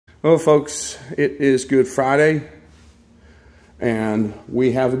Well, folks, it is Good Friday, and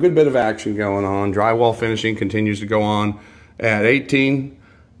we have a good bit of action going on. Drywall finishing continues to go on at 18.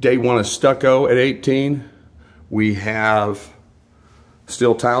 Day one of stucco at 18. We have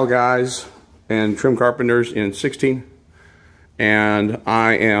steel tile guys and trim carpenters in 16. And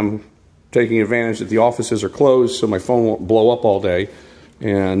I am taking advantage that the offices are closed so my phone won't blow up all day,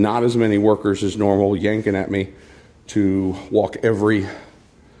 and not as many workers as normal yanking at me to walk every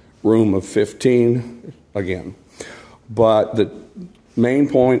room of 15 again. But the main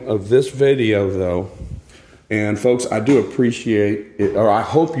point of this video, though, and folks, I do appreciate it, or I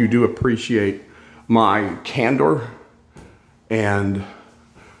hope you do appreciate my candor and,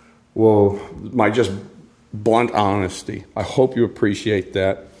 well, my just blunt honesty. I hope you appreciate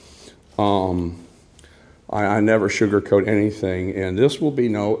that. I never sugarcoat anything, and this will be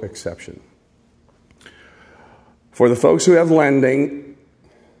no exception. For the folks who have lending,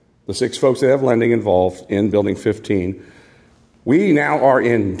 the 6 folks that have lending involved in Building 15, we now are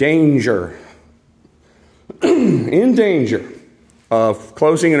in danger, in danger of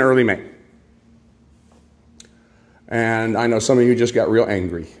closing in early May. And I know some of you just got real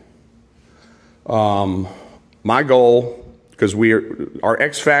angry. My goal, because our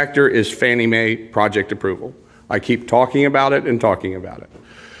X factor is Fannie Mae project approval. I keep talking about it and talking about it.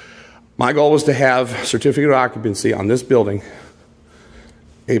 My goal was to have certificate of occupancy on this building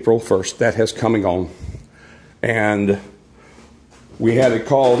April 1st. That has come and gone. And we had it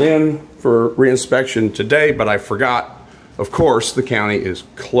called in for reinspection today, but I forgot, of course, the county is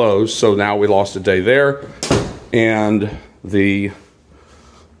closed, so now we lost a day there. And the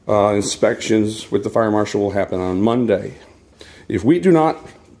inspections with the fire marshal will happen on Monday. If we do not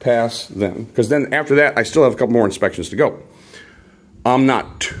pass them, because then after that, I still have a couple more inspections to go. I'm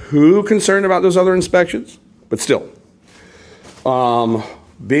not too concerned about those other inspections, but still.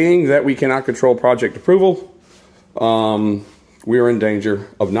 Being that we cannot control project approval, we are in danger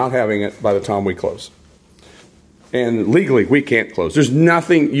of not having it by the time we close. And legally, we can't close. There's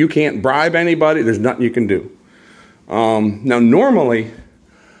nothing, you can't bribe anybody, there's nothing you can do. Now, normally,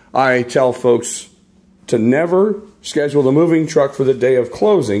 I tell folks to never schedule the moving truck for the day of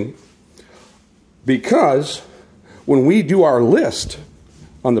closing, because when we do our list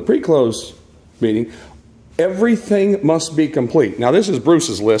on the pre-close meeting, everything must be complete. Now, this is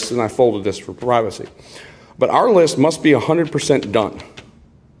Bruce's list, and I folded this for privacy. But our list must be 100% done,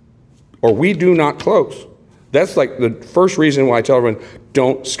 or we do not close. That's like the first reason why I tell everyone,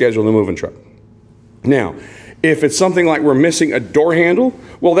 don't schedule the moving truck. Now, if it's something like we're missing a door handle,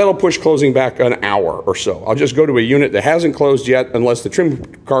 well, that'll push closing back an hour or so. I'll just go to a unit that hasn't closed yet unless the trim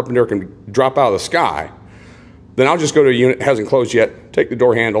carpenter can drop out of the sky. Then I'll just go to a unit that hasn't closed yet, take the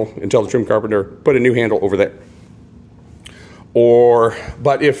door handle, and tell the trim carpenter, put a new handle over there.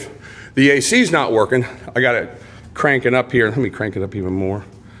 But if the AC's not working, I got it cranking up here. Let me crank it up even more.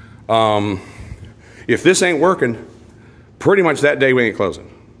 If this ain't working, pretty much that day we ain't closing.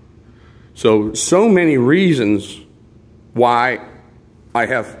 So many reasons why I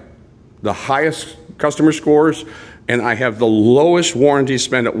have the highest customer scores and I have the lowest warranty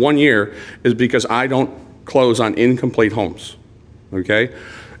spend at 1 year is because I don't close on incomplete homes, okay?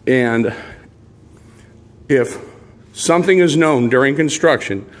 And if something is known during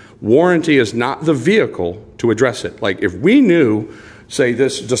construction, warranty is not the vehicle to address it. Like if we knew, say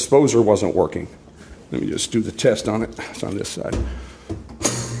this disposer wasn't working, let me just do the test on it. It's on this side.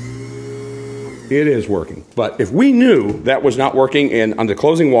 It is working. But if we knew that was not working and on the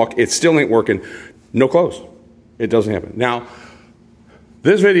closing walk, it still ain't working, no close. It doesn't happen. Now,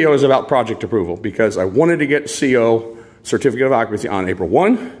 this video is about project approval because I wanted to get CO, certificate of occupancy, on April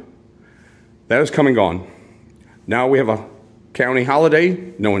 1. That is come and gone. Now we have a county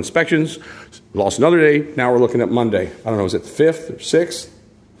holiday, no inspections, lost another day. Now we're looking at Monday. I don't know, is it the 5th or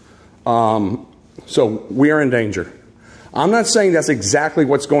 6th? So we are in danger. I'm not saying that's exactly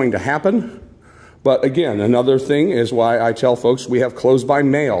what's going to happen. But again, another thing is why I tell folks we have closed by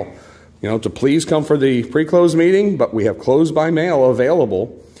mail. You know, to please come for the pre-close meeting, but we have closed by mail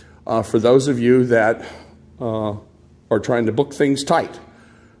available for those of you that are trying to book things tight.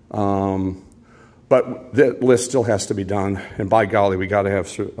 But that list still has to be done, and by golly, we got to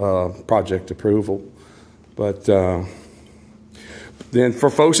have project approval. But then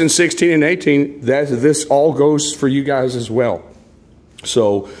for folks in 16 and 18, this all goes for you guys as well.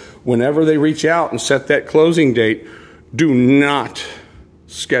 So whenever they reach out and set that closing date, do not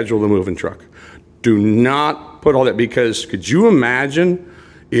schedule the moving truck. Do not put all that, because could you imagine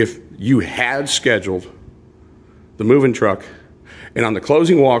if you had scheduled the moving truck and on the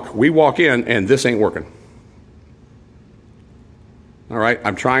closing walk, we walk in and this ain't working? All right,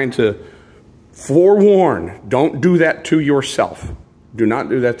 I'm trying to forewarn, don't do that to yourself. Do not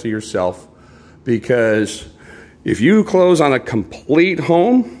do that to yourself, because if you close on a complete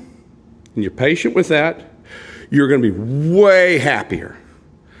home and you're patient with that, you're going to be way happier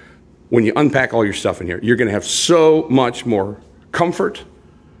when you unpack all your stuff in here. You're going to have so much more comfort,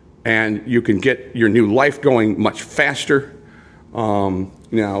 and you can get your new life going much faster.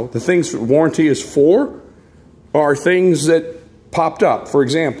 Now, the things warranty is for are things that popped up. For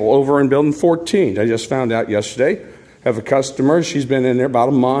example, over in building 14, I just found out yesterday, have a customer, she's been in there about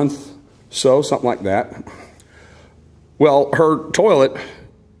a month, so something like that. Well, her toilet,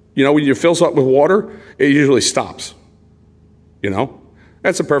 you know, when you fill up with water, it usually stops. You know,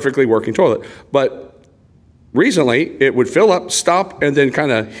 that's a perfectly working toilet. But recently, it would fill up, stop, and then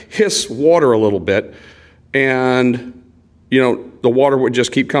kind of hiss water a little bit, and you know, the water would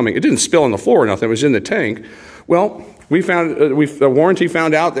just keep coming. It didn't spill on the floor or nothing. It was in the tank. Well, the warranty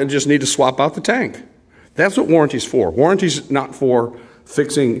found out that just need to swap out the tank. That's what warranty's for. Warranty's not for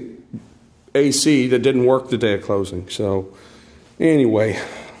fixing AC that didn't work the day of closing. So anyway,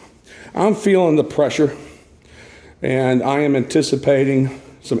 I'm feeling the pressure, and I am anticipating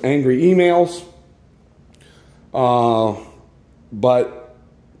some angry emails. But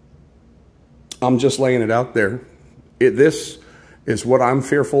I'm just laying it out there. This is what I'm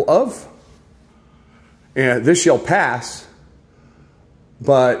fearful of. And this shall pass,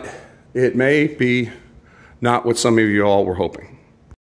 but it may be not what some of you all were hoping.